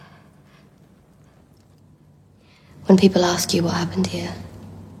When people ask you what happened here,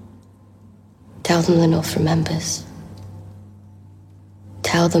 tell them the North remembers.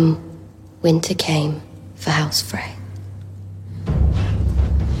 Tell them winter came for House Frey.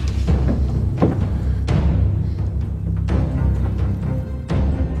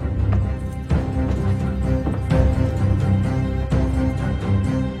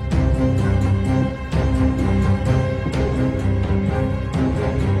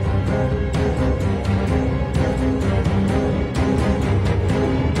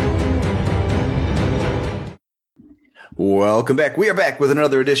 Welcome back. We are back with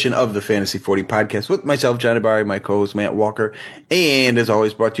another edition of the Fantasy 40 podcast with myself, Johnny Barry, my co-host, Matt Walker, and as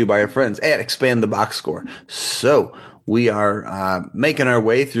always, brought to you by our friends at Expand the Box Score. So we are making our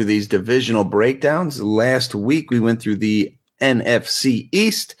way through these divisional breakdowns. Last week, we went through the NFC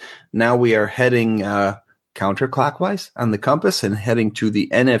East. Now we are heading counterclockwise on the compass and heading to the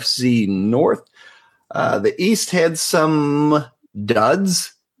NFC North. The East had some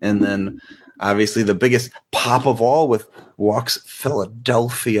duds, and then obviously the biggest pop of all with Walk's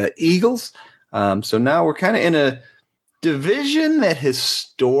Philadelphia Eagles. So now we're kind of in a division that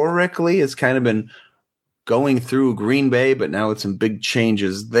historically has kind of been going through Green Bay, but now it's some big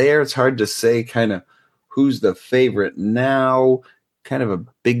changes there. It's hard to say kind of who's the favorite now. Kind of a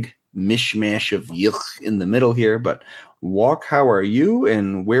big mishmash of yuck in the middle here. But Walk, how are you?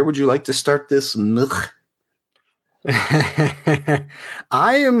 And where would you like to start this milk? I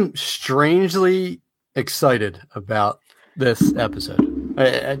am strangely excited about this episode.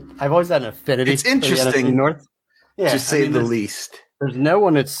 I've always had an affinity. It's interesting, North, to say the least. There's no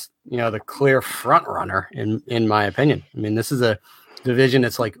one that's the clear front runner in my opinion. I mean, this is a division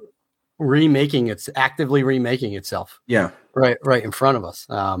that's like actively remaking itself. Yeah, right in front of us,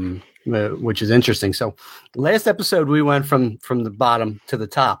 which is interesting. So, last episode we went from the bottom to the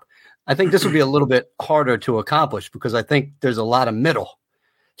top. I think this will be a little bit harder to accomplish because I think there's a lot of middle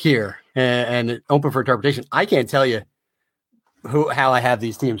here and open for interpretation. I can't tell you how I have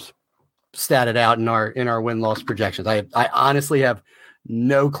these teams statted out in our win-loss projections. I honestly have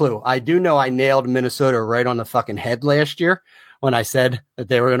no clue. I do know I nailed Minnesota right on the fucking head last year when I said that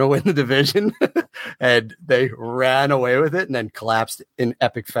they were going to win the division and they ran away with it and then collapsed in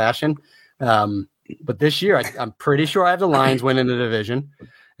epic fashion. But this year, I'm pretty sure I have the Lions winning the division.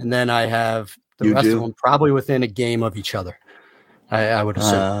 And then I have the rest of them probably within a game of each other. I would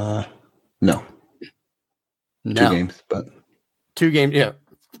assume. No. 2 games, but 2 games. Yeah.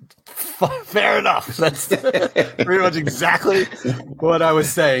 Fair enough. That's pretty much exactly what I was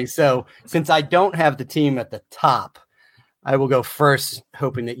saying. So since I don't have the team at the top, I will go first,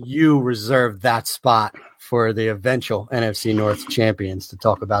 hoping that you reserve that spot for the eventual NFC North champions to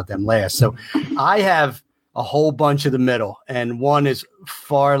talk about them last. So I have a whole bunch of the middle, and one is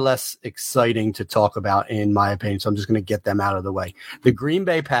far less exciting to talk about, in my opinion. So I'm just going to get them out of the way. The Green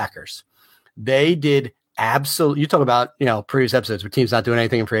Bay Packers, they did absolutely. You talk about previous episodes where teams not doing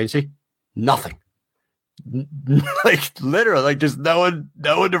anything in free agency, nothing. Like literally, like just no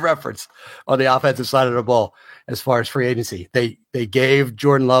one to reference on the offensive side of the ball as far as free agency. They gave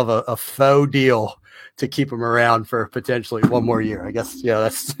Jordan Love a faux deal to keep him around for potentially one more year. I guess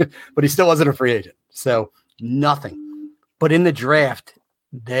that's, but he still wasn't a free agent. So nothing. But in the draft,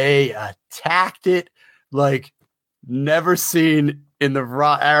 they attacked it like never seen in the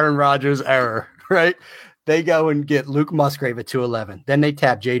Aaron Rodgers era, right? They go and get Luke Musgrave at 211. Then they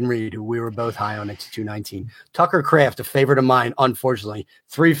tap Jaden Reed, who we were both high on at 219. Tucker Kraft, a favorite of mine, unfortunately,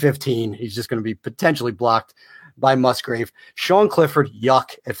 315. He's just going to be potentially blocked by Musgrave. Sean Clifford,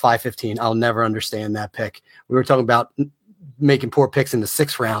 yuck, at 515. I'll never understand that pick. We were talking about making poor picks in the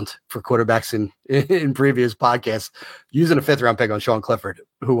 6th round for quarterbacks in previous podcasts, using a 5th round pick on Sean Clifford,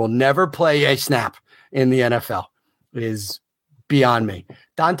 who will never play a snap in the NFL, is beyond me.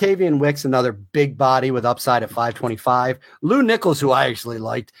 Dontavian Wicks, another big body with upside at 525. Lou Nichols, who I actually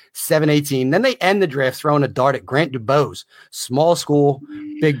liked, 718. Then they end the draft throwing a dart at Grant Dubose, small school,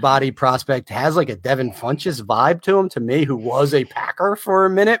 big body prospect, has like a Devin Funchess vibe to him, to me, who was a Packer for a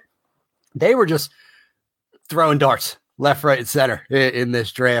minute. They were just throwing darts left, right, and center in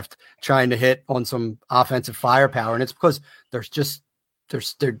this draft, trying to hit on some offensive firepower. And it's because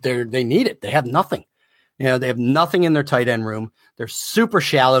they need it. They have nothing. They have nothing in their tight end room. They're super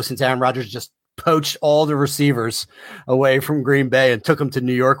shallow since Aaron Rodgers just poached all the receivers away from Green Bay and took them to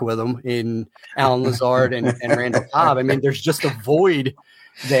New York with him in Alan Lazard and Randall Cobb. I mean, there's just a void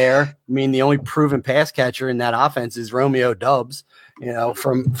there. I mean, the only proven pass catcher in that offense is Romeo Doubs,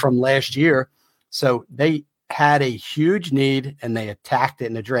 from last year. So they had a huge need and they attacked it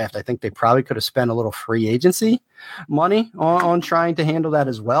in the draft. I think they probably could have spent a little free agency money on trying to handle that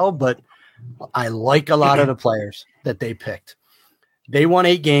as well. But I like a lot of the players that they picked. They won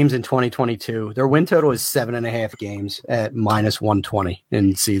 8 games in 2022. Their win total is 7.5 games at -120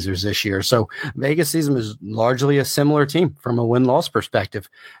 in Caesars this year. So Vegas sees them as largely a similar team from a win-loss perspective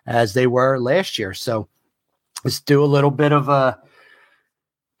as they were last year. So let's do a little bit of a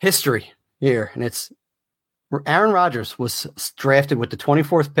history here. And it's Aaron Rodgers was drafted with the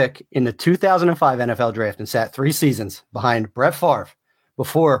 24th pick in the 2005 NFL draft and sat 3 seasons behind Brett Favre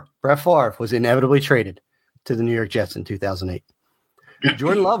before Brett Favre was inevitably traded to the New York Jets in 2008.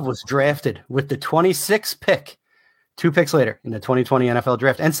 Jordan Love was drafted with the 26th pick, 2 picks later in the 2020 NFL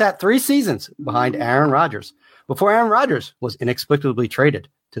draft, and sat 3 seasons behind Aaron Rodgers before Aaron Rodgers was inexplicably traded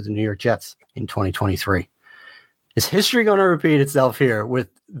to the New York Jets in 2023. Is history going to repeat itself here with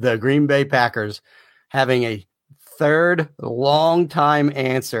the Green Bay Packers having a third long-time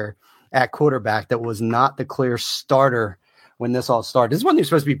answer at quarterback that was not the clear starter when this all started? This wasn't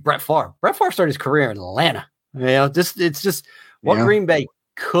supposed to be Brett Favre. Brett Favre started his career in Atlanta. It's just what Green Bay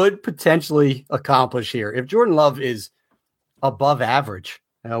could potentially accomplish here. If Jordan Love is above average,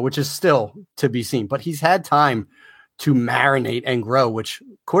 which is still to be seen, but he's had time to marinate and grow, which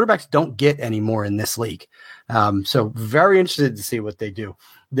quarterbacks don't get anymore in this league. So very interested to see what they do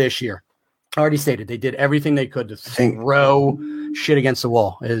this year. I already stated they did everything they could to throw shit against the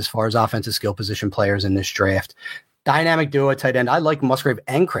wall as far as offensive skill position players in this draft. Dynamic duo at tight end. I like Musgrave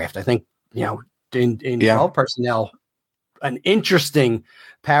and Kraft. I think, in all personnel, an interesting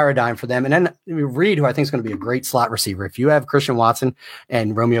paradigm for them. And then Reed, who I think is going to be a great slot receiver. If you have Christian Watson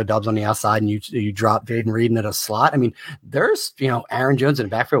and Romeo Doubs on the outside and you drop Jaden Reed into the slot, I mean, there's, Aaron Jones in the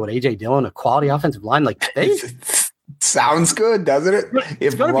backfield with A.J. Dillon, a quality offensive line. Sounds good, doesn't it?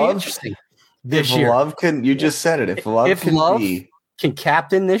 It's going to be interesting this year. Love can, you just said it. If Love can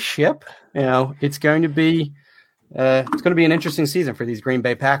captain this ship, it's going to be an interesting season for these Green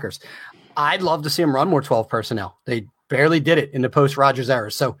Bay Packers. I'd love to see them run more 12 personnel. They barely did it in the post-Rodgers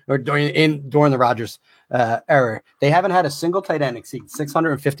era. During the Rodgers era. They haven't had a single tight end exceed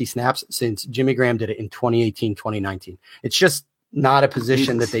 650 snaps since Jimmy Graham did it in 2018, 2019. It's just not a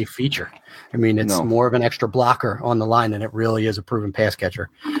position that they feature. I mean, it's more of an extra blocker on the line than it really is a proven pass catcher.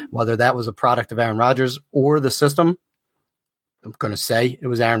 Whether that was a product of Aaron Rodgers or the system, I'm going to say it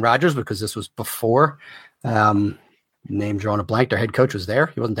was Aaron Rodgers because this was before name drawing a blank. Their head coach was there.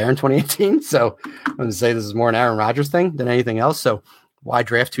 He wasn't there in 2018. So I'm going to say this is more an Aaron Rodgers thing than anything else. So why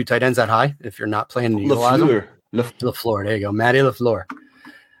draft 2 tight ends that high if you're not planning to utilize them? LaFleur. There you go. Matty LaFleur.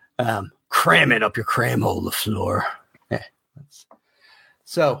 Cram it up your cram hole, LaFleur. Yeah.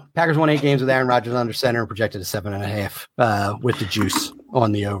 So Packers won 8 games with Aaron Rodgers under center and projected to 7.5 with the juice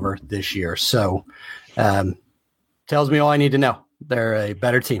on the over this year. So tells me all I need to know. They're a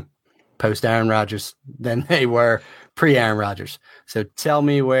better team post Aaron Rodgers than they were pre Aaron Rodgers. So tell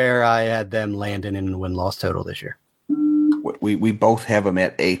me where I had them landing in the win-loss total this year. We both have them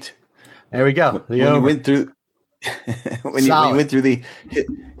at 8. There we go. When you went through the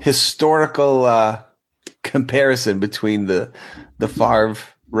historical comparison between the Favre,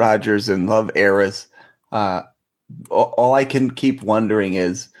 Rodgers, and Love eras, all I can keep wondering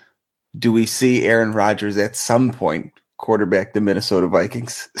is, do we see Aaron Rodgers at some point quarterback the Minnesota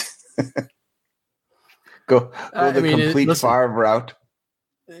Vikings? Go complete Favre route.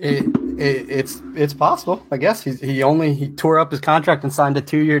 It's possible. I guess he tore up his contract and signed a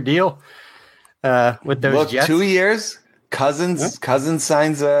 2-year deal with those Jets. 2 years. Cousins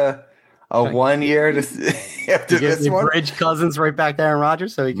signs a 1 year after this one. Bridge Cousins right back to Aaron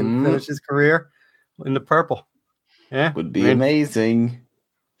Rodgers so he can finish his career in the purple. Yeah, would be amazing.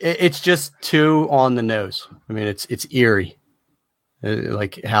 It's just too on the nose. I mean, it's eerie,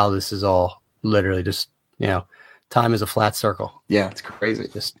 like how this is all literally just time is a flat circle. Yeah, it's crazy.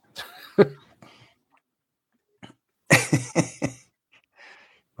 Just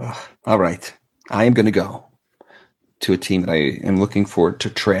all right. I am going to go to a team that I am looking forward to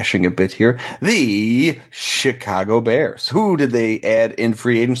trashing a bit here. The Chicago Bears. Who did they add in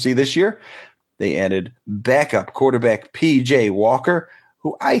free agency this year? They added backup quarterback P.J. Walker,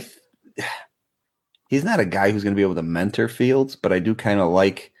 who he's not a guy who's going to be able to mentor Fields, but I do kind of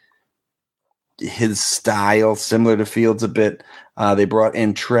like his style, similar to Fields a bit. They brought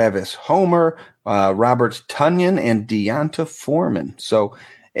in Travis Homer, Robert Tonyan, and Deonta Foreman. So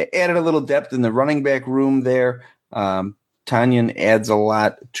it added a little depth in the running back room there. Tonyan adds a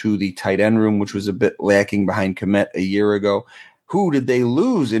lot to the tight end room, which was a bit lacking behind Kmet a year ago. Who did they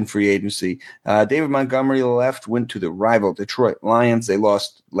lose in free agency? David Montgomery left, went to the rival Detroit Lions. They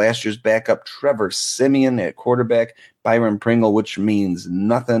lost last year's backup Trevor Siemian at quarterback, Byron Pringle, which means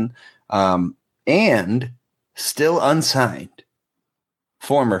nothing. And still unsigned,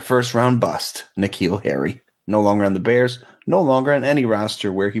 former first-round bust, N'Keal Harry. No longer on the Bears, no longer on any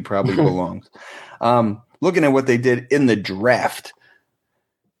roster where he probably belongs. Looking at what they did in the draft,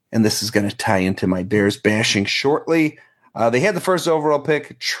 and this is going to tie into my Bears bashing shortly. They had the first overall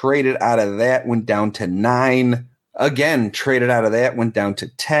pick, traded out of that, went down to 9. Again, traded out of that, went down to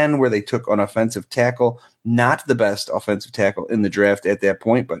 10, where they took an offensive tackle. Not the best offensive tackle in the draft at that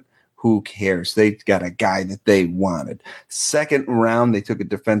point, but who cares? They got a guy that they wanted. Second round, they took a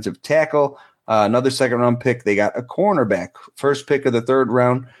defensive tackle. Another second-round pick, they got a cornerback. First pick of the third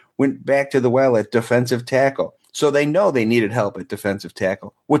round, went back to the well at defensive tackle. So they know they needed help at defensive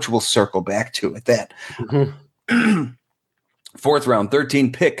tackle, which we'll circle back to at that. Mm-hmm. Fourth round,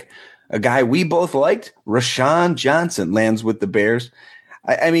 13 pick, a guy we both liked, Rashawn Johnson, lands with the Bears.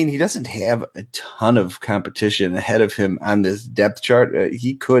 I mean, he doesn't have a ton of competition ahead of him on this depth chart.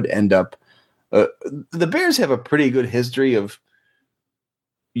 He could end up the Bears have a pretty good history of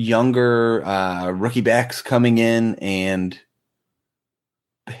younger rookie backs coming in and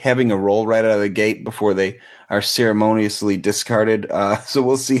having a role right out of the gate before they are ceremoniously discarded. So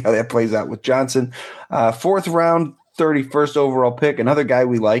we'll see how that plays out with Johnson. Fourth round, 31st overall pick. Another guy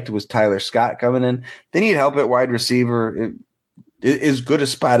we liked was Tyler Scott coming in. They need help at wide receiver. It is good a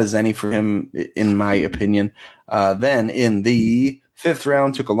spot as any for him, in my opinion. Then in the fifth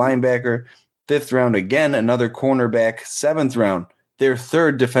round, took a linebacker. Fifth round, again, another cornerback. Seventh round, their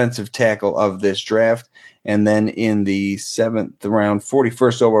third defensive tackle of this draft. And then in the seventh round,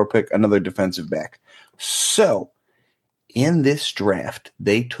 41st overall pick, another defensive back. So in this draft,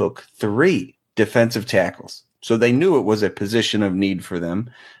 they took 3 defensive tackles. So they knew it was a position of need for them.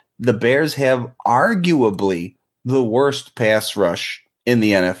 The Bears have arguably the worst pass rush in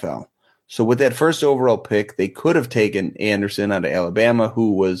the NFL. So with that first overall pick, they could have taken Anderson out of Alabama,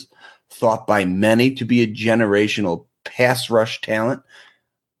 who was thought by many to be a generational pass rush talent,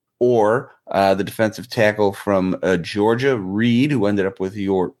 or the defensive tackle from Georgia, Reed, who ended up with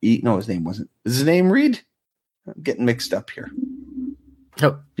no, his name wasn't. Is his name Reed? I'm getting mixed up here.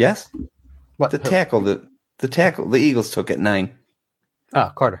 Oh, yes. What? The tackle, the tackle, the Eagles took at 9.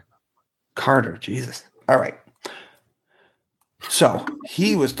 Oh, Carter, Jesus. All right. So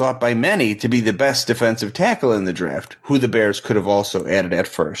he was thought by many to be the best defensive tackle in the draft, who the Bears could have also added at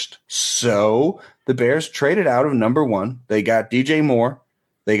first. So the Bears traded out of number 1. They got DJ Moore.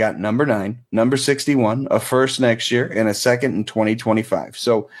 They got number 9, number 61, a first next year, and a second in 2025.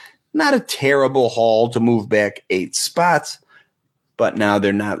 So not a terrible haul to move back 8 spots, but now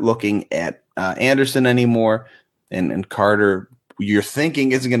they're not looking at Anderson anymore, and Carter, you're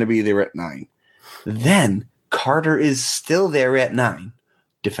thinking, isn't going to be there at 9. Then Carter is still there at 9.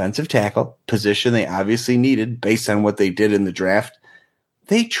 Defensive tackle, position they obviously needed based on what they did in the draft.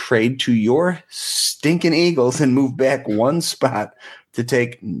 They trade to your stinking Eagles and move back 1 spot to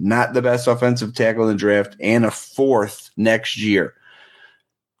take not the best offensive tackle in the draft and a 4th next year.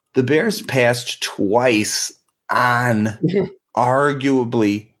 The Bears passed twice on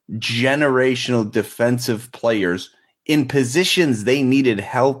arguably generational defensive players in positions they needed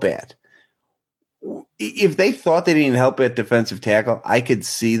help at. If they thought they needed help at defensive tackle, I could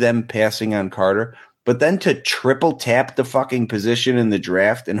see them passing on Carter. But then to triple tap the fucking position in the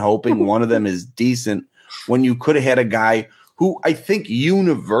draft and hoping one of them is decent when you could have had a guy who I think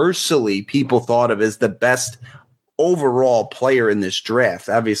universally people thought of as the best overall player in this draft.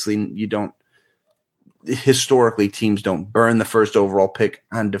 Obviously, historically, teams don't burn the first overall pick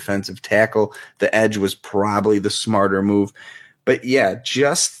on defensive tackle. The edge was probably the smarter move. But yeah,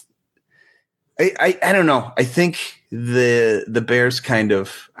 I don't know. I think the Bears kind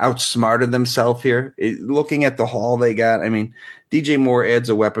of outsmarted themselves here. Looking at the haul they got, I mean, DJ Moore adds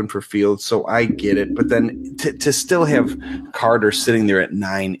a weapon for Fields, so I get it. But then to still have Carter sitting there at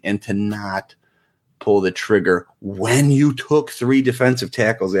 9 and to not pull the trigger when you took 3 defensive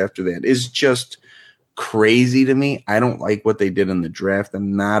tackles after that is just crazy to me. I don't like what they did in the draft.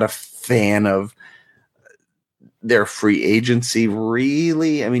 I'm not a fan of their free agency,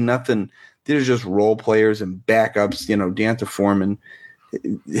 really. I mean, nothing. They're just role players and backups. Deonta Foreman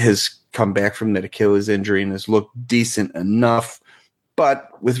has come back from that Achilles injury and has looked decent enough.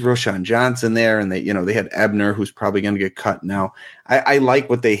 But with Rashawn Johnson there, and they had Ebner, who's probably going to get cut now. I like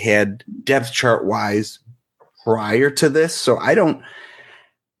what they had depth chart wise prior to this. So I don't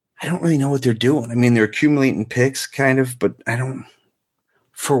really know what they're doing. I mean, they're accumulating picks kind of, but I don't.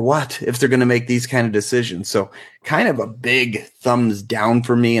 For what if they're going to make these kind of decisions? So kind of a big thumbs down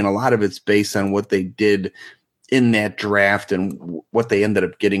for me. And a lot of it's based on what they did in that draft and what they ended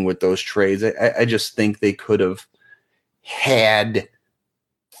up getting with those trades. I just think they could have had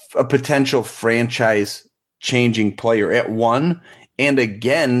a potential franchise changing player at 1 and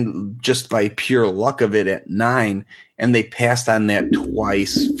again, just by pure luck of it at 9, and they passed on that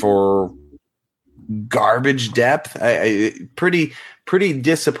twice for garbage depth. Pretty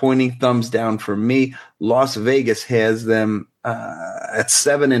disappointing. Thumbs down for me. Las Vegas has them at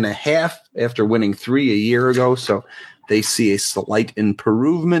 7.5 after winning 3 a year ago, so they see a slight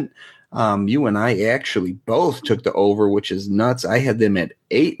improvement. You and I actually both took the over, which is nuts. I had them at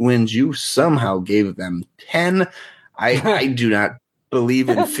 8 wins. You somehow gave them 10. I do not believe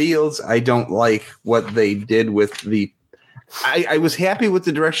in Fields. I don't like what they did with the – I was happy with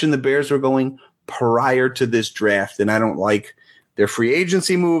the direction the Bears were going prior to this draft, and I don't like their free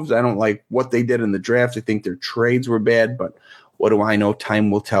agency moves. I don't like what they did in the draft. I think their trades were bad, but what do I know? Time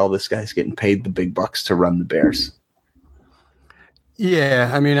will tell. This guy's getting paid the big bucks to run the Bears.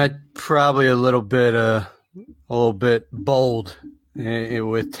 Yeah, I mean, I'd probably a little bit bold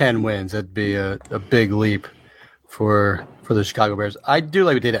with 10 wins. That'd be a big leap for the Chicago Bears. I do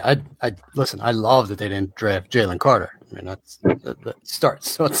like what they did. I listen. I love that they didn't draft Jalen Carter. I mean, that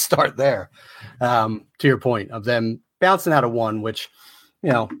starts. So let's start there. To your point of them bouncing out of 1, which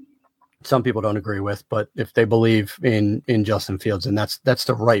some people don't agree with, but if they believe in Justin Fields, and that's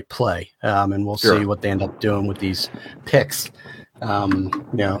the right play. And we'll see what they end up doing with these picks.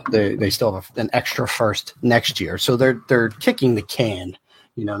 They still have an extra first next year, so they're kicking the can.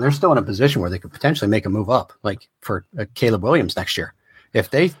 They're still in a position where they could potentially make a move up, like for Caleb Williams next year. If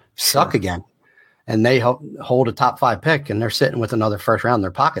they suck again and they hold a top 5 pick and they're sitting with another first round in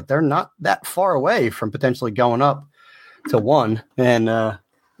their pocket, they're not that far away from potentially going up to 1. And,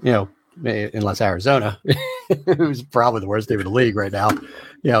 unless Arizona, who's probably the worst team in the league right now,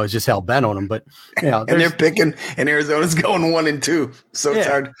 is just hell bent on them. But, and they're picking, and Arizona's going 1 and 2. So it's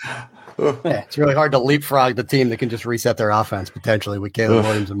hard. Yeah, it's really hard to leapfrog the team that can just reset their offense potentially with Caleb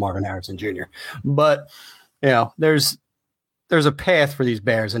Williams and Marvin Harrison Jr. But there's a path for these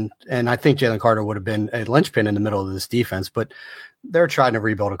Bears, and I think Jalen Carter would have been a linchpin in the middle of this defense. But they're trying to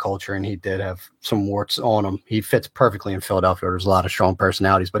rebuild a culture, and he did have some warts on him. He fits perfectly in Philadelphia. There's a lot of strong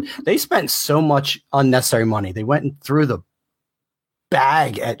personalities, but they spent so much unnecessary money. They went through the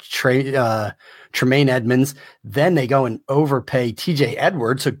bag at Tremaine Edmonds. Then they go and overpay TJ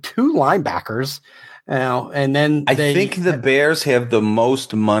Edwards, so 2 linebackers. And then I think the Bears have the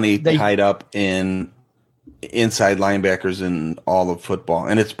most money tied up in inside linebackers in all of football,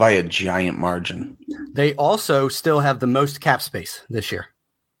 and it's by a giant margin. They also still have the most cap space this year,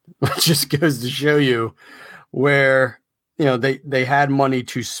 which just goes to show you where they had money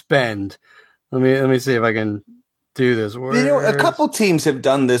to spend. Let me see if I can do this. A couple teams have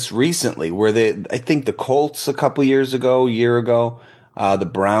done this recently where I think the Colts a year ago, the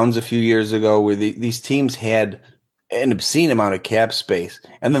Browns a few years ago, where these teams had an obscene amount of cap space,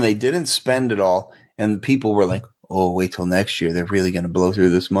 and then they didn't spend it all, and people were like, oh, wait till next year. They're really going to blow through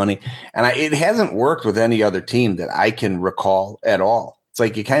this money. And it hasn't worked with any other team that I can recall at all. It's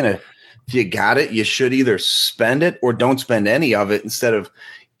like you kind of, if you got it, you should either spend it or don't spend any of it instead of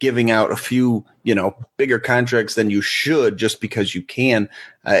giving out a few, bigger contracts than you should just because you can.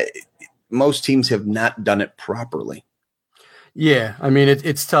 Most teams have not done it properly. Yeah, I mean,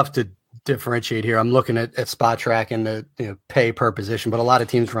 it's tough to differentiate here. I'm looking at Spot Track and the pay per position, but a lot of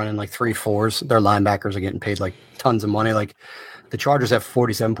teams running like 3-4s. Their linebackers are getting paid like tons of money. Like the Chargers have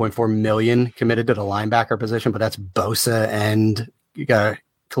 $47.4 million committed to the linebacker position, but that's Bosa and you got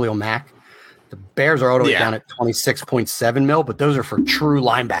Khalil Mack. The Bears are all the way down at $26.7 million, but those are for true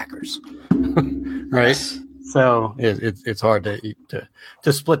linebackers, right? Yes. So it's hard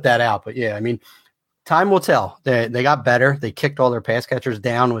to split that out. But yeah, I mean, time will tell. They got better. They kicked all their pass catchers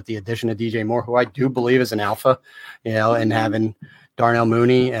down with the addition of DJ Moore, who I do believe is an alpha, and having Darnell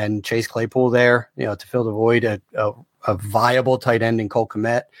Mooney and Chase Claypool there, to fill the void, a viable tight end in Cole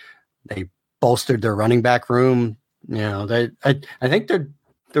Kmet. They bolstered their running back room. I think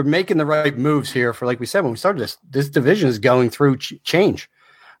they're making the right moves here for, like we said, when we started this division is going through change,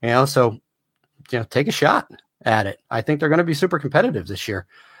 so, take a shot at it. I think they're going to be super competitive this year.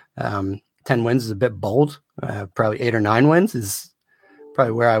 10 wins is a bit bold. Probably 8 or 9 wins is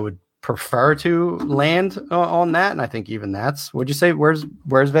probably where I would prefer to land on that. And I think even that's, what'd you say? Where's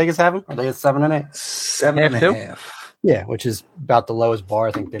Vegas have them? Are they at 7.5? 7.5. Yeah, which is about the lowest bar.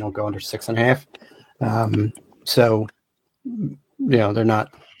 I think they don't go under 6.5. So, they're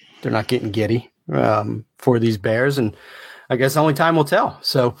not getting giddy for these Bears. And I guess only time will tell.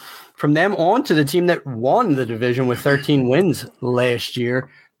 So from them on to the team that won the division with 13 wins last year,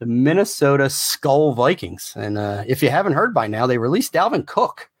 the Minnesota Skull Vikings. And if you haven't heard by now, they released Dalvin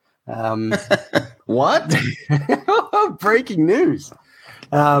Cook. What? Breaking news.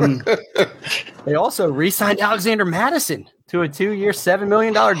 They also re-signed Alexander Madison to a 2-year, $7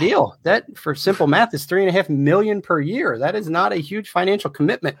 million deal. That, for simple math, is $3.5 million per year. That is not a huge financial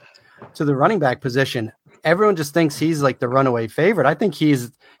commitment to the running back position. Everyone just thinks he's like the runaway favorite. I think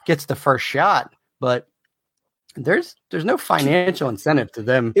gets the first shot, but there's no financial incentive to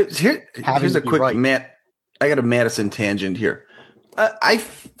them. Here's a quick Matt. I got a Madison tangent here.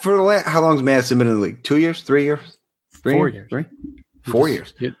 How long's Madison been in the league? 2 years? 3 years? 4 years. 3? 4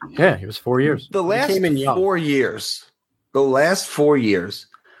 years. Yeah, he was 4 years. The last 4 years,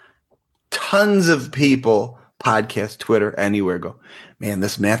 tons of people, podcast, Twitter, anywhere, go, man,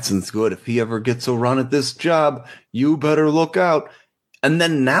 this Matson's good. If he ever gets a run at this job, you better look out. And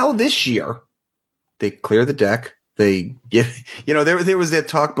then now this year, they clear the deck. They get, there was that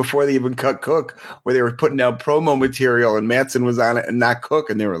talk before they even cut Cook where they were putting out promo material and Matson was on it and not Cook.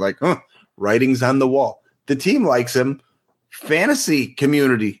 And they were like, writing's on the wall. The team likes him. Fantasy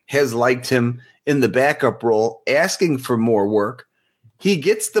community has liked him in the backup role, asking for more work. He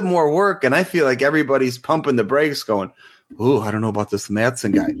gets the more work, and I feel like everybody's pumping the brakes going, ooh, I don't know about this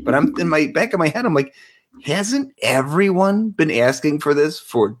Matson guy. But I'm in my back of my head, I'm like, hasn't everyone been asking for this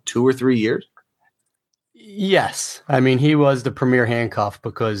for 2 or 3 years? Yes. I mean, he was the premier handcuff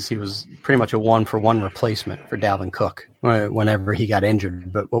because he was pretty much a 1-for-1 replacement for Dalvin Cook whenever he got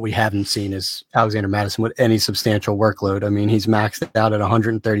injured. But what we haven't seen is Alexander Mattison with any substantial workload. I mean, he's maxed out at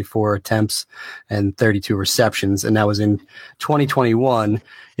 134 attempts and 32 receptions, and that was in 2021.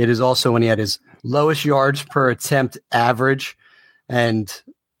 It is also when he had his lowest yards per attempt average and,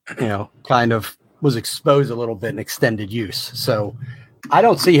 kind of was exposed a little bit in extended use. So I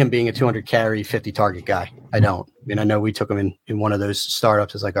don't see him being a 200 carry, 50 target guy. I don't. I mean, I know we took him in one of those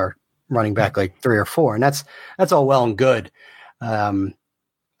startups as like our running back, like 3 or 4, and that's all well and good.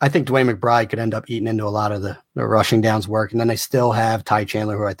 I think Dwayne McBride could end up eating into a lot of the rushing downs work. And then they still have Ty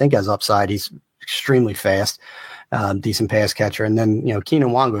Chandler, who I think has upside. He's extremely fast, decent pass catcher. And then,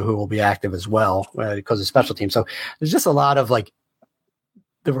 Keenan Wango, who will be active as well because of special teams. So there's just a lot of like,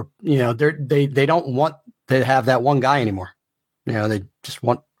 they don't want to have that one guy anymore. They just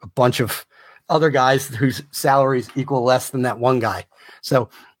want a bunch of other guys whose salaries equal less than that one guy. So,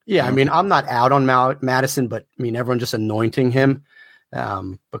 yeah, I mean, I'm not out on Madison, but I mean, everyone just anointing him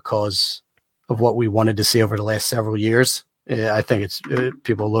because of what we wanted to see over the last several years. I think it's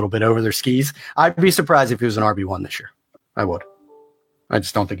people a little bit over their skis. I'd be surprised if he was an RB1 this year. I would. I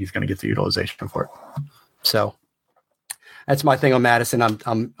just don't think he's going to get the utilization for it. So that's my thing on Madison.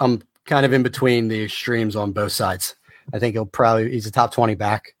 I'm kind of in between the extremes on both sides. I think he's a top 20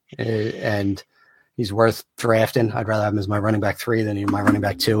 back and he's worth drafting. I'd rather have him as my running back 3 than my running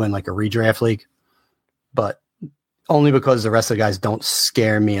back 2 in like a redraft league, but only because the rest of the guys don't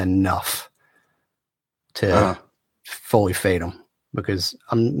scare me enough to fully fade him, because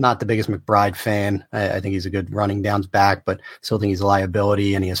I'm not the biggest McBride fan. I think he's a good running downs back, but still think he's a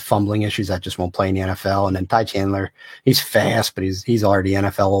liability and he has fumbling issues that just won't play in the NFL. And then Ty Chandler, he's fast, but he's already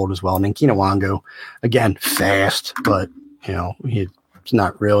NFL old as well. And then Keenan Wango, again, fast, but he's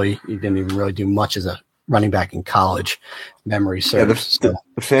not really, he didn't even really do much as a running back in college. Memory serves. Yeah,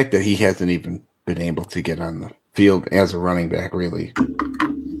 the fact that he hasn't even been able to get on the field as a running back really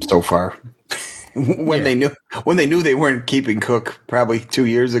so far. When they knew they weren't keeping Cook probably 2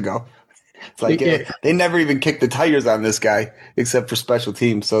 years ago. It's like they never even kicked the tires on this guy except for special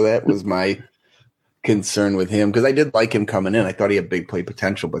teams. So that was my concern with him, because I did like him coming in. I thought he had big play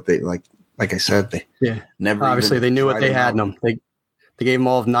potential, but they like I said, they never. Obviously, they knew what they had in him. They gave him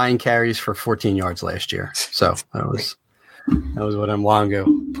all of 9 carries for 14 yards last year. So that was what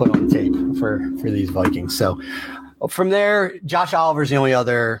Mwango put on tape for these Vikings. So from there, Josh Oliver's the only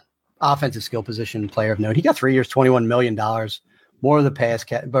other offensive skill position player of note. He got 3 years, $21 million. More of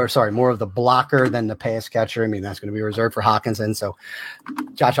the blocker than the pass catcher. I mean, that's going to be reserved for Hawkinson. So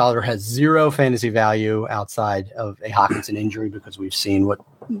Josh Oliver has 0 fantasy value outside of a Hawkinson injury, because we've seen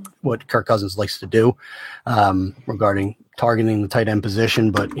what Kirk Cousins likes to do regarding targeting the tight end position,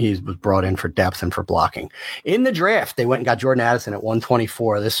 but he was brought in for depth and for blocking. In the draft, they went and got Jordan Addison at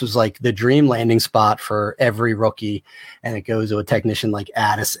 124. This was like the dream landing spot for every rookie, and it goes to a technician like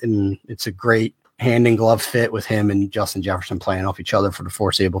Addison. It's a great hand in glove fit with him and Justin Jefferson playing off each other for the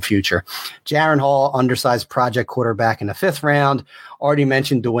foreseeable future. Jaron Hall, undersized project quarterback in the 5th round. Already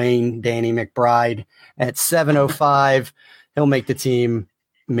mentioned Danny McBride at 705. He'll make the team.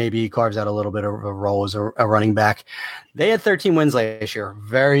 Maybe he carves out a little bit of a role as a running back. They had 13 wins last year.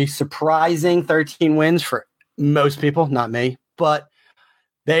 Very surprising 13 wins for most people, not me, but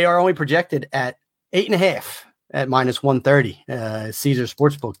they are only projected at 8.5 at minus 130, Caesar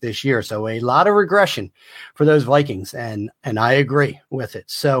Sportsbook this year. So a lot of regression for those Vikings. And I agree with it.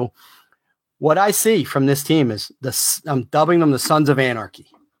 So what I see from this team is I'm dubbing them the Sons of Anarchy.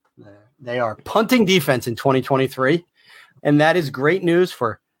 They are punting defense in 2023, and that is great news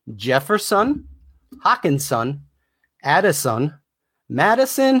for Jefferson, Hawkinson, Addison,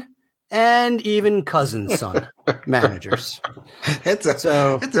 Madison, and even Cousins' son managers. It's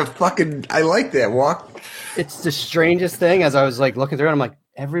a fucking. I like that walk. It's the strangest thing. As I was like looking through it, I'm like,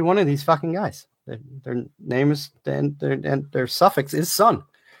 every one of these fucking guys, their name is and their suffix is son.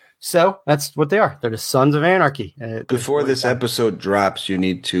 So that's what they are. They're the Sons of Anarchy. Before this episode drops, you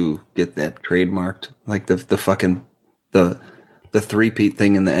need to get that trademarked, like the fucking the three-peat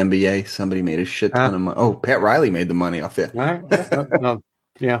thing in the NBA. Somebody made a shit ton of money. Oh, Pat Riley made the money off that. All right. No,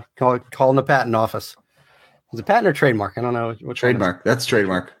 yeah, calling the patent office. Is it patent or trademark? I don't know. What trademark? That's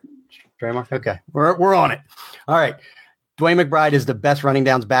trademark. Trademark. Okay, we're on it. All right. Dwayne McBride is the best running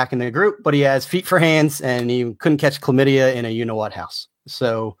downs back in the group, but he has feet for hands, and he couldn't catch chlamydia in a you-know-what house.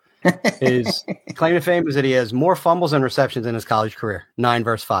 So his claim to fame is that he has more fumbles and receptions in his college career, 9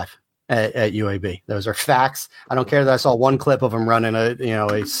 versus 5 at UAB. Those are facts. I don't care that I saw one clip of him running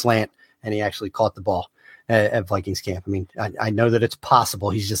a slant, and he actually caught the ball at Vikings camp. I mean, I know that it's possible.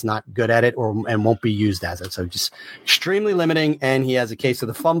 He's just not good at it and won't be used as it. So just extremely limiting, and he has a case of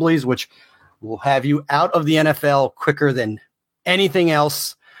the fumblies, which will have you out of the NFL quicker than anything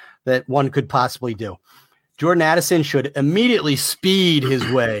else that one could possibly do. Jordan Addison should immediately speed his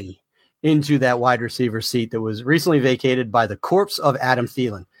way into that wide receiver seat that was recently vacated by the corpse of Adam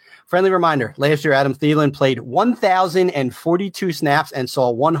Thielen. Friendly reminder, last year Adam Thielen played 1,042 snaps and saw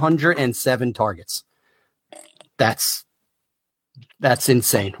 107 targets. That's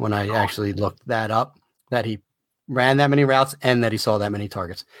insane when I actually looked that up, that he ran that many routes and that he saw that many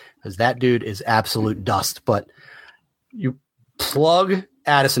targets, because that dude is absolute dust. But you plug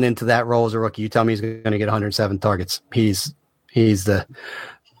Addison into that role as a rookie, you tell me he's going to get 107 targets. He's the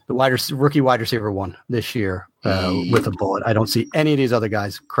rookie wide receiver 1 this year with a bullet. I don't see any of these other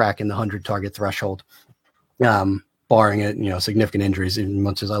guys cracking the 100 target threshold, barring it, significant injuries. As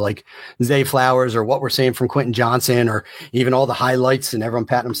much as I like Zay Flowers or what we're seeing from Quentin Johnson, or even all the highlights and everyone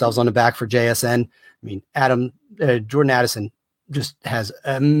patting themselves on the back for JSN. I mean, Jordan Addison just has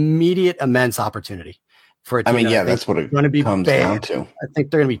immediate immense opportunity for a team. That's what it comes down to. I think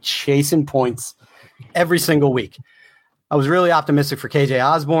they're going to be chasing points every single week. I was really optimistic for KJ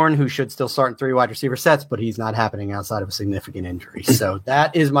Osborne, who should still start in 3 wide receiver sets, but he's not happening outside of a significant injury. So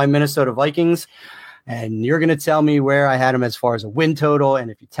that is my Minnesota Vikings. And you're going to tell me where I had him as far as a win total.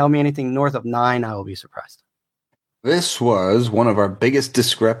 And if you tell me anything north of 9, I will be surprised. This was one of our biggest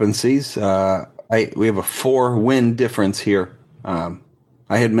discrepancies. We have a 4-win difference here. I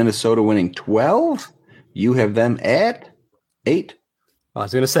had Minnesota winning 12. You have them at 8. I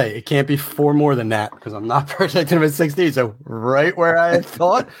was going to say, it can't be 4 more than that, because I'm not projecting them at 16. So right where I had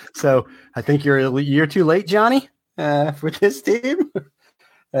thought. So I think you're a year too late, Johnny, for this team.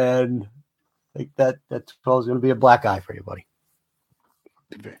 And I think that 12 is going to be a black eye for you, buddy.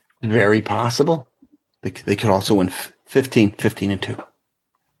 Very possible. They could also win 15-2.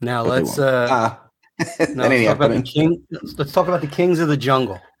 Now let's talk about the Kings of the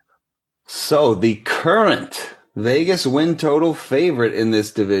Jungle. So the current Vegas win total favorite in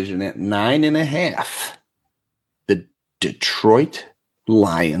this division at 9.5. The Detroit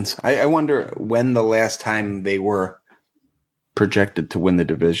Lions. I wonder when the last time they were projected to win the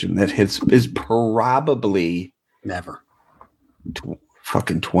division. That is probably never.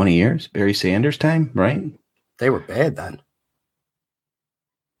 Fucking 20 years. Barry Sanders time, right? They were bad then.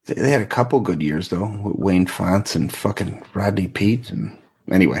 They had a couple good years though, with Wayne Fonts and fucking Rodney Peete. And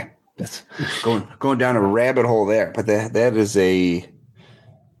anyway, that's going down a rabbit hole there. But that is a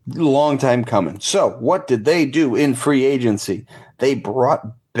long time coming. So what did they do in free agency? They brought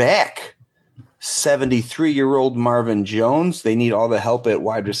back 73-year-old Marvin Jones. They need all the help at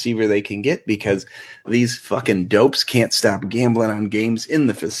wide receiver they can get, because these fucking dopes can't stop gambling on games in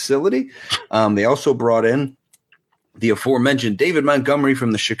the facility. They also brought in the aforementioned David Montgomery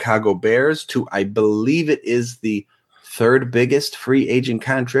from the Chicago Bears to, I believe it is the 3rd biggest free agent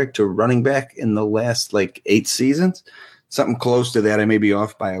contract to running back in the last 8 seasons. Something close to that. I may be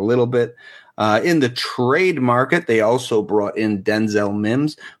off by a little bit. In the trade market, they also brought in Denzel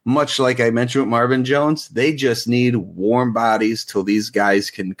Mims. Much like I mentioned with Marvin Jones, they just need warm bodies till these guys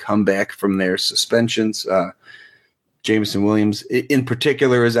can come back from their suspensions. Jameson Williams, in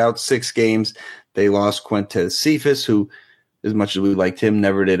particular, is out 6 games. They lost Quintez Cephas, who, as much as we liked him,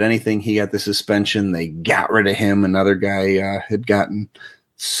 never did anything. He got the suspension. They got rid of him. Another guy had gotten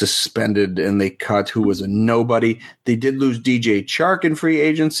suspended and they cut, who was a nobody. They did lose DJ Chark in free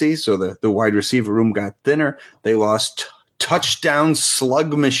agency, so the wide receiver room got thinner. They lost touchdown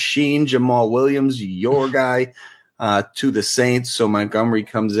slug machine, Jamal Williams, your guy, to the Saints. So Montgomery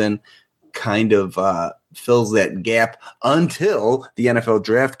comes in, kind of fills that gap until the NFL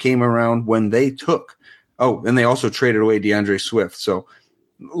draft came around when they took. Oh, and they also traded away DeAndre Swift. So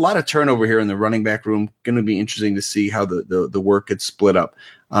a lot of turnover here in the running back room. Going to be interesting to see how the work gets split up.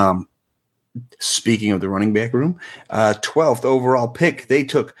 Speaking of the running back room, 12th overall pick, they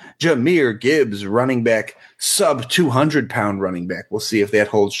took Jahmyr Gibbs, running back, sub 200-pound running back. We'll see if that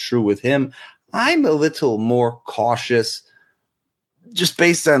holds true with him. I'm a little more cautious just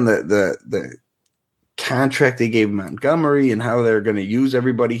based on the contract they gave Montgomery and how they're going to use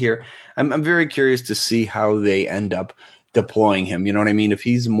everybody here. I'm very curious to see how they end up deploying him. You know what I mean? If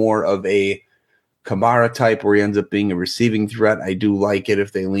he's more of a Kamara type where he ends up being a receiving threat, I do like it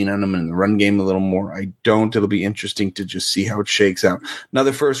if they lean on him in the run game a little more. I don't. It'll be interesting to just see how it shakes out.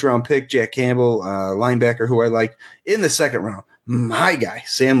 Another first-round pick, Jack Campbell, linebacker who I like in the second round. My guy,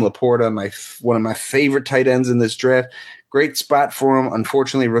 Sam Laporta, one of my favorite tight ends in this draft. Great spot for him.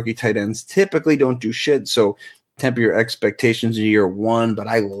 Unfortunately, rookie tight ends typically don't do shit, so temper your expectations in year one, but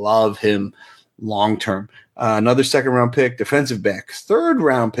I love him long-term. Another second-round pick, defensive back.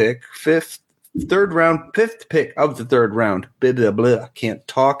 Third-round pick, fifth pick of the third round. Blah, blah, blah. Can't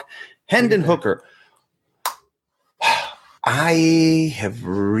talk. Hendon Hooker. I have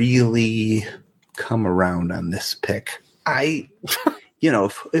really come around on this pick.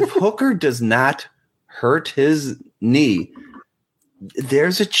 If Hooker does not hurt his knee,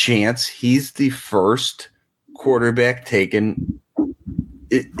 there's a chance he's the first quarterback taken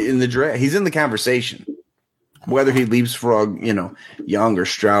in the draft. He's in the conversation. Whether he leaps Frog, Young or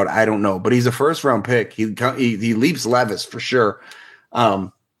Stroud, I don't know. But he's a first-round pick. He leaps Levis for sure.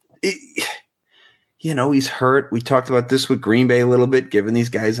 He's hurt. We talked about this with Green Bay a little bit, giving these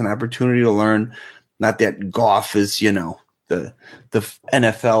guys an opportunity to learn. Not that Goff is, the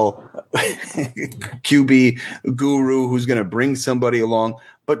NFL QB guru who's going to bring somebody along.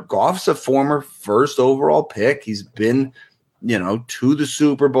 But Goff's a former first overall pick. He's been – to the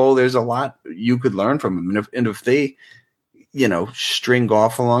Super Bowl. There's a lot you could learn from him. And if they, string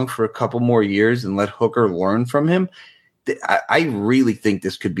Goff along for a couple more years and let Hooker learn from him, I really think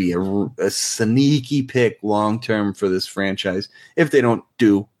this could be a sneaky pick long-term for this franchise if they don't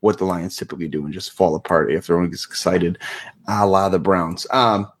do what the Lions typically do and just fall apart if everyone gets excited, a la the Browns.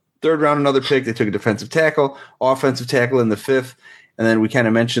 Third round, another pick. They took a defensive tackle, offensive tackle in the fifth. And then we kind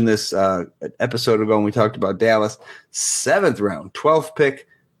of mentioned this episode ago when we talked about Dallas. 7th round, 12th pick,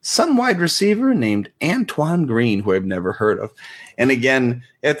 some wide receiver named Antoine Green, who I've never heard of. And again,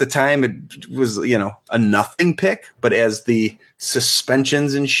 at the time, it was, a nothing pick. But as the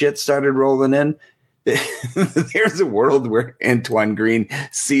suspensions and shit started rolling in, there's a world where Antoine Green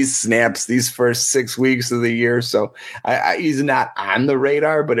sees snaps these first 6 weeks of the year. So he's not on the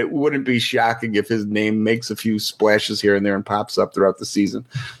radar, but it wouldn't be shocking if his name makes a few splashes here and there and pops up throughout the season.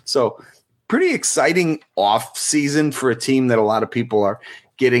 So pretty exciting off season for a team that a lot of people are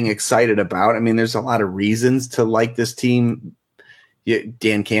getting excited about. I mean, there's a lot of reasons to like this team.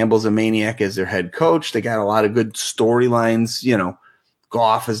 Dan Campbell's a maniac as their head coach. They got a lot of good storylines,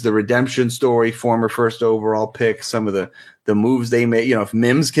 Goff is the redemption story, former first overall pick. Some of the moves they made, if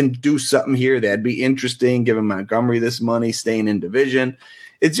Mims can do something here, that'd be interesting. Giving Montgomery this money, staying in division.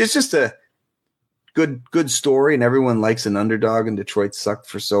 It's just a good story, and everyone likes an underdog, and Detroit sucked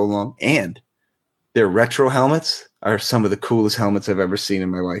for so long. And their retro helmets are some of the coolest helmets I've ever seen in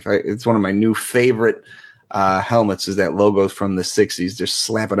my life. It's one of my new favorite helmets is that logo from the 60s. Just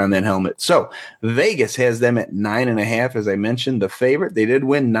slap it on that helmet. So Vegas has them at 9.5, as I mentioned, the favorite. They did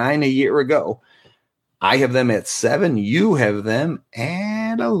win 9 a year ago. I have them at 7. You have them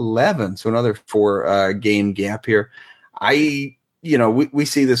at 11. So another 4 game gap here. We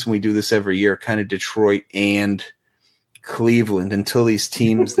see this when we do this every year, kind of Detroit and Cleveland, until these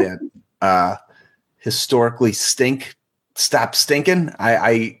teams that historically stop stinking.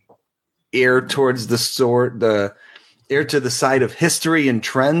 I err towards err to the side of history and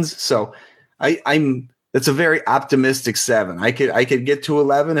trends. So that's a very optimistic 7. I could get to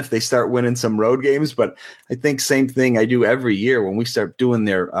 11 if they start winning some road games, but I think same thing I do every year when we start doing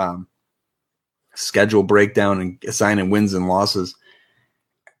their schedule breakdown and assigning wins and losses.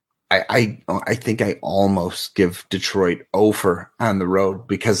 I think I almost give Detroit over on the road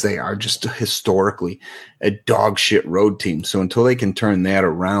because they are just historically a dog shit road team. So until they can turn that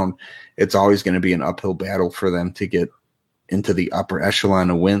around, it's always going to be an uphill battle for them to get into the upper echelon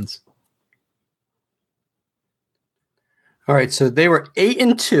of wins. All right, so they were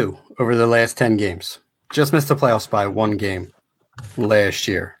 8-2 over the last 10 games. Just missed the playoffs by 1 game. last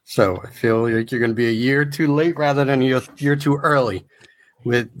year. So I feel like you're going to be a year too late rather than a year too early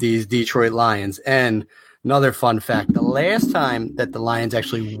with these Detroit Lions. And another fun fact, the last time that the Lions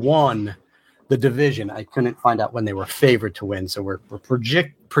actually won the division, I couldn't find out when they were favored to win. So we're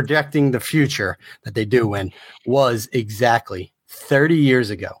projecting the future that they do win, was exactly 30 years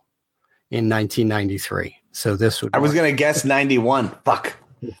ago in 1993. So this would I was going to guess 91. Fuck.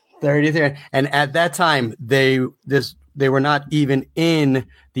 30. And at that time, they were not even in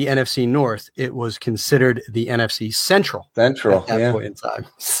the NFC North. It was considered the NFC Central. At that point in time.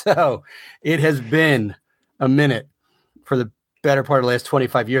 So it has been a minute. For the better part of the last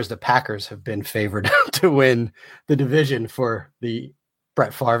 25 years, the Packers have been favored to win the division for the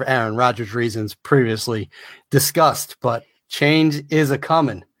Brett Favre, Aaron Rodgers reasons previously discussed. But change is a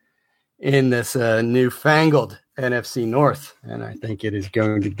coming in this newfangled NFC North. And I think it is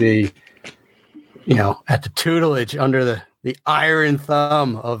going to be, at the tutelage under the iron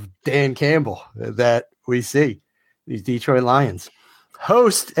thumb of Dan Campbell that we see these Detroit Lions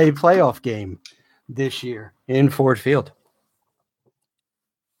host a playoff game this year in Ford Field.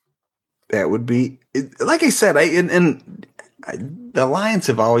 That would be, like I said, the Lions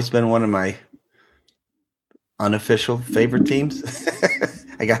have always been one of my unofficial favorite teams.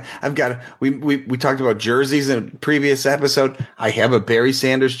 We talked about jerseys in a previous episode. I have a Barry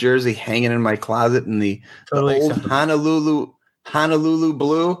Sanders jersey hanging in my closet in the old Honolulu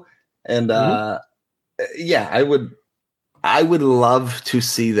blue. And I would love to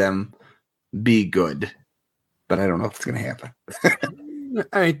see them be good, but I don't know if it's going to happen.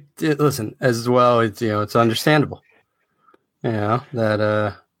 Listen, as well, it's understandable.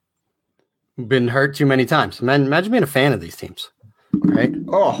 That been hurt too many times. Imagine being a fan of these teams. Right?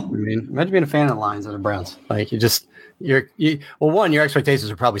 Oh, imagine being a fan of the Lions and the Browns. Like your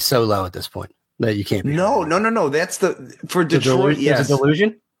expectations are probably so low at this point that you can't. No. That's for Detroit. Yes, it's a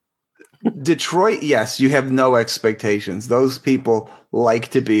delusion. Detroit. Yes, you have no expectations. Those people like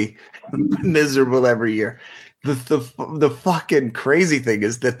to be miserable every year. The fucking crazy thing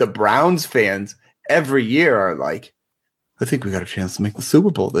is that the Browns fans every year are like, I think we got a chance to make the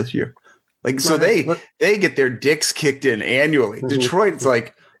Super Bowl this year. Like, so they get their dicks kicked in annually. Detroit's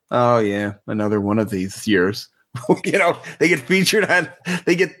like, oh yeah, another one of these years. They get featured on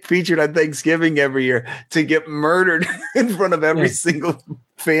Thanksgiving every year to get murdered in front of every single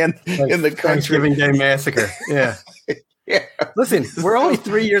fan in the country. Thanksgiving Day massacre. Yeah. Yeah. Listen, we're only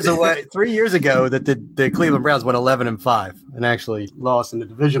 3 years away. 3 years ago that the Cleveland Browns went 11-5 and actually lost in the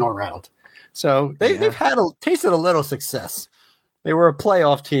divisional round. So they've tasted a little success. They were a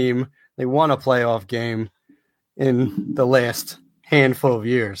playoff team. They won a playoff game in the last handful of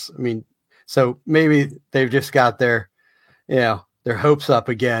years. So maybe they've just got their hopes up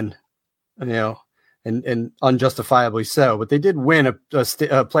again, and unjustifiably so. But they did win a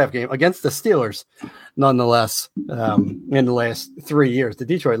playoff game against the Steelers, nonetheless. In the last 3 years, the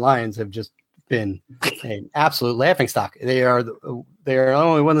Detroit Lions have just been an absolute laughingstock. They are the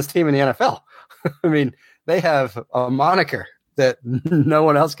only winningest team in the NFL. They have a moniker that no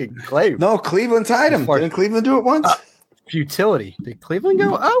one else can claim. No, Cleveland tied them. Didn't Cleveland do it once? Futility. Did Cleveland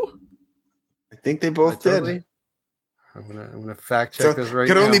go? Oh, I think they both did. I'm gonna fact check this right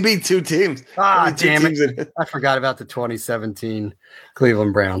now. Could only be two teams. Damn it! I forgot about the 2017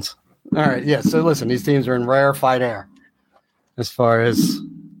 Cleveland Browns. All right, yeah. So listen, these teams are in rarefied air as far as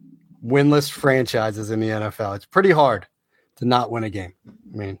winless franchises in the NFL. It's pretty hard to not win a game.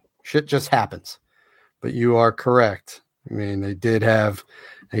 Shit just happens. But you are correct. They did have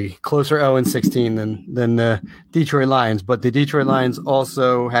a closer 0-16 than the Detroit Lions, but the Detroit Lions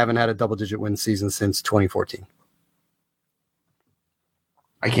also haven't had a double-digit win season since 2014.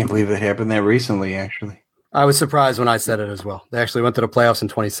 I can't believe it happened that recently, actually. I was surprised when I said it as well. They actually went to the playoffs in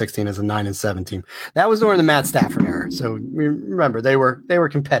 2016 as a 9-7 team. That was during the Matt Stafford era. So remember, they were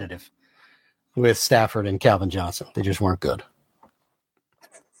competitive with Stafford and Calvin Johnson. They just weren't good.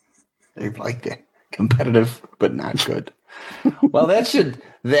 They liked it. Competitive, but not good. Well, that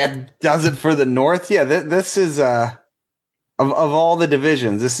does it for the North. Yeah, this is of all the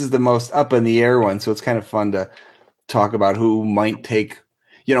divisions, this is the most up in the air one. So it's kind of fun to talk about who might take,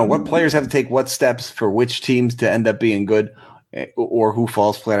 what players have to take what steps for which teams to end up being good, or who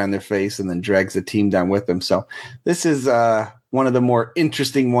falls flat on their face and then drags the team down with them. So this is one of the more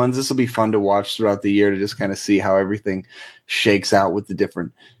interesting ones. This will be fun to watch throughout the year to just kind of see how everything shakes out with the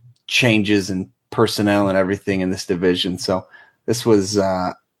different changes and personnel and everything in this division. So this was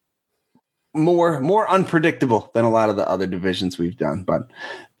more unpredictable than a lot of the other divisions we've done, but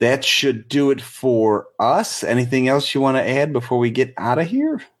that should do it for us. Anything else you want to add before we get out of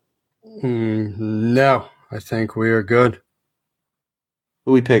here? No, I think we are good.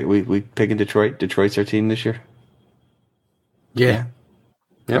 Who we pick? We picking Detroit. Detroit's our team this year. Yeah.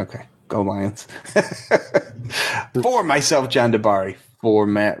 Yep. Okay. Go Lions. For myself, John DeBari, for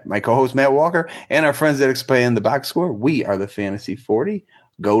Matt, my co-host Matt Walker, and our friends that expand the box score, we are the Fantasy 40.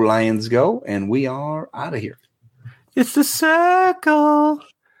 Go Lions, go, and we are out of here. It's the circle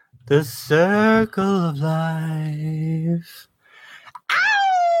of life. Ow!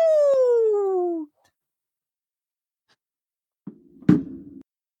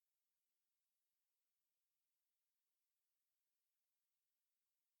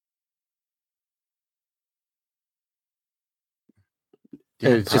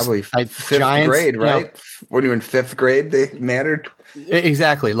 Yeah, probably fifth grade, right? When you were in fifth grade, they mattered.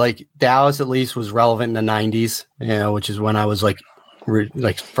 Exactly. Like Dallas at least was relevant in the 90s, which is when I was like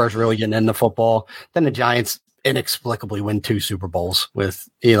first really getting into football. Then the Giants inexplicably win 2 Super Bowls with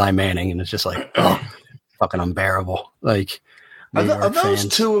Eli Manning, and it's just like, oh, fucking unbearable. Like, are those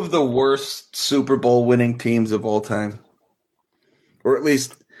 2 of the worst Super Bowl winning teams of all time? Or at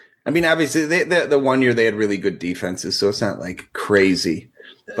least, I mean, obviously, the one year they had really good defenses, so it's not like crazy.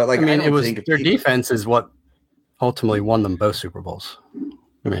 But like, their defense is what ultimately won them both Super Bowls.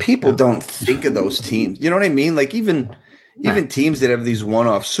 People don't think of those teams. You know what I mean? Like even teams that have these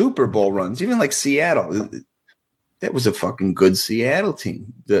one-off Super Bowl runs, even like Seattle, that was a fucking good Seattle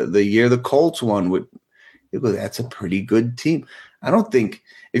team. The year the Colts won, that's a pretty good team. I don't think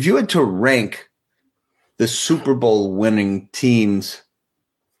if you had to rank the Super Bowl winning teams,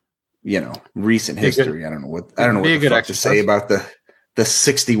 recent history, I don't know what the fuck to say about the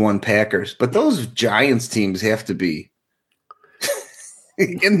 61 Packers, but those Giants teams have to be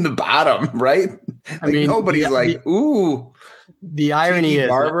in the bottom, right? Like, I mean, nobody's ooh. The irony is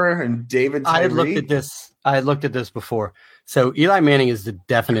Barber and David Tyree. I had looked at this before. So Eli Manning is the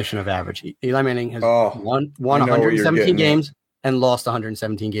definition of average. Eli Manning has won 117 games and lost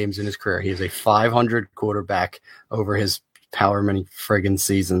 117 games in his career. He is a 500 quarterback over his however many friggin'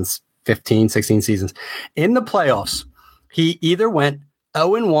 seasons, 15, 16 seasons. In the playoffs, he either went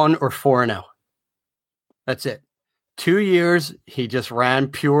 0-1 or 4-0. That's it. 2 years, he just ran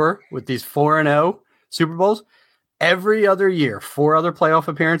pure with these 4-0 Super Bowls. Every other year, 4 other playoff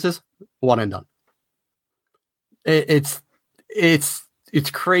appearances, 1 and done. It's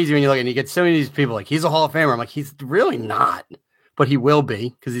crazy when you look and you get so many of these people like, he's a Hall of Famer. I'm like, he's really not, but he will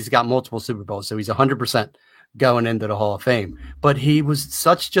be because he's got multiple Super Bowls. So he's 100% going into the Hall of Fame. But he was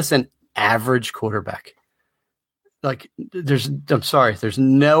such just an average quarterback. Like, there's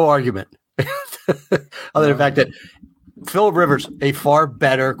no argument other than the fact that Phillip Rivers, a far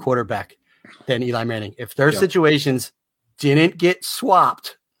better quarterback than Eli Manning. If their situations didn't get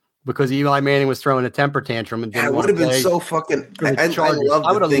because Eli Manning was throwing a temper tantrum and it would have been so fucking. I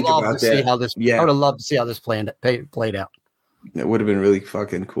would have loved to see how this. Yeah. I would have loved to see how this played out. It would have been really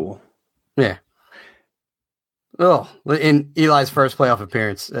fucking cool. Yeah. Oh, in Eli's first playoff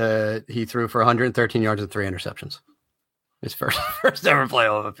appearance, he threw for 113 yards and 3 interceptions. His first ever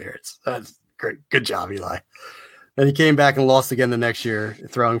playoff appearance. That's great. Good job, Eli. Then he came back and lost again the next year,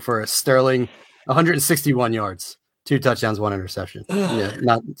 throwing for a sterling 161 yards, 2 touchdowns, 1 interception. Yeah,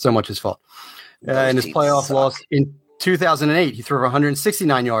 not so much his fault. In his playoff loss in 2008, he threw for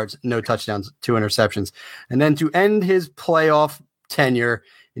 169 yards, no touchdowns, 2 interceptions. And then to end his playoff tenure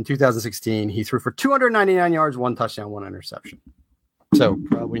in 2016, he threw for 299 yards, 1 touchdown, 1 interception. So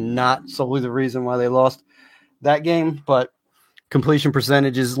probably not solely the reason why they lost that game, but completion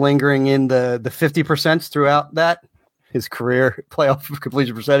percentages lingering in the 50% throughout that. His career playoff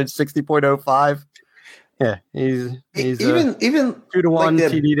completion percentage 60.05. Yeah, he's even 2-1 like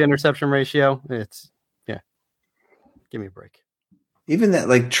TD to interception ratio. It's give me a break. Even that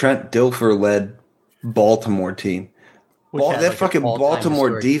like Trent Dilfer led Baltimore team, that fucking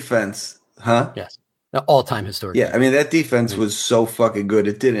Baltimore defense, huh? Yes. All-time historic. Yeah, I mean, that defense was so fucking good,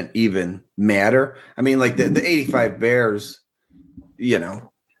 it didn't even matter. I mean, like, the 85 Bears,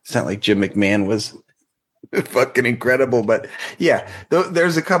 it's not like Jim McMahon was fucking incredible. But, yeah,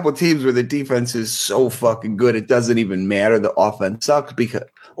 there's a couple teams where the defense is so fucking good, it doesn't even matter. The offense sucks because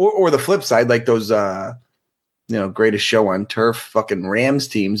 – or the flip side, like those, greatest show on turf fucking Rams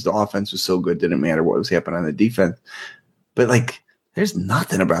teams, the offense was so good, didn't matter what was happening on the defense. But, like – there's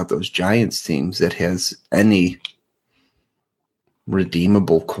nothing about those Giants teams that has any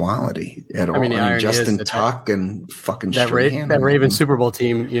redeemable quality at all. I mean Justin Tuck and fucking that Ravens Super Bowl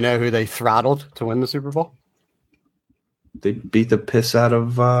team, who they throttled to win the Super Bowl? They beat the piss out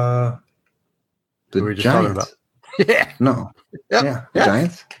of the Giants. Yeah. No. Yep. Yeah. The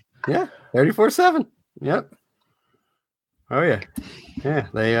Giants. Yeah. 34-7. Yep. Oh yeah.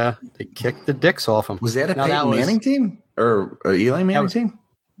 Yeah, they kicked the dicks off him. Was that a Peyton Manning team or Eli Manning team?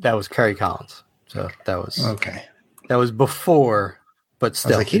 That was Kerry Collins. So that was okay. That was before, but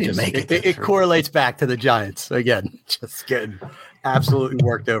still, he didn't make it. It correlates back to the Giants again. Just getting absolutely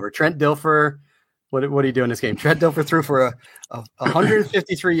worked over. Trent Dilfer, what did he do in this game? Trent Dilfer threw for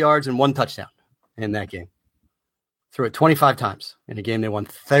 153 yards and 1 touchdown in that game. Threw it 25 times in a game they won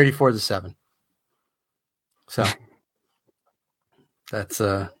 34-7. So that's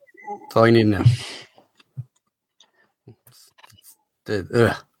all you need to know.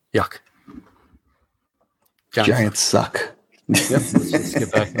 Yuck. Giants suck. Yep. Let's just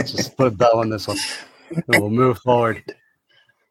get back. Let's just put a bell on this one. And we'll move forward.